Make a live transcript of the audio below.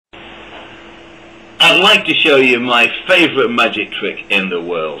I'd like to show you my favourite magic trick in the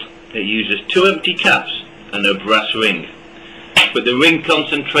world. It uses 2 empty caps and a brass ring, but the ring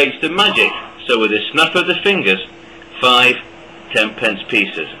concentrates the magic, so with a snap of the fingers 5 10-pence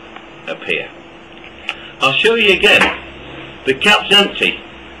pieces appear. I'll show you again. The cap's empty,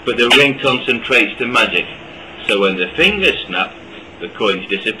 but the ring concentrates the magic, so when the fingers snap, the coins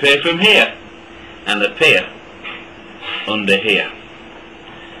disappear from here and appear under here.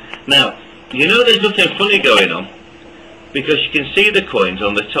 Now, you know there's nothing funny going on because you can see the coins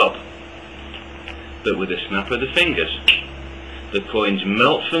on the top, but with a snap of the fingers the coins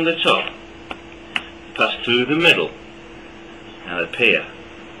melt from the top, pass through the middle and appear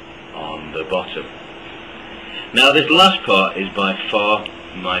on the bottom. Now this last part is by far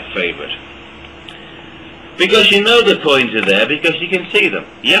my favourite, because you know the coins are there because you can see them.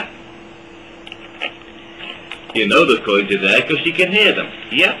 Yeah? You know the coins are there because you can hear them.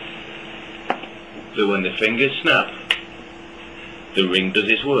 Yeah? So when the fingers snap, the ring does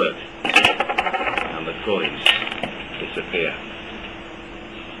its work and the coins disappear.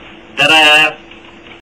 Ta-da!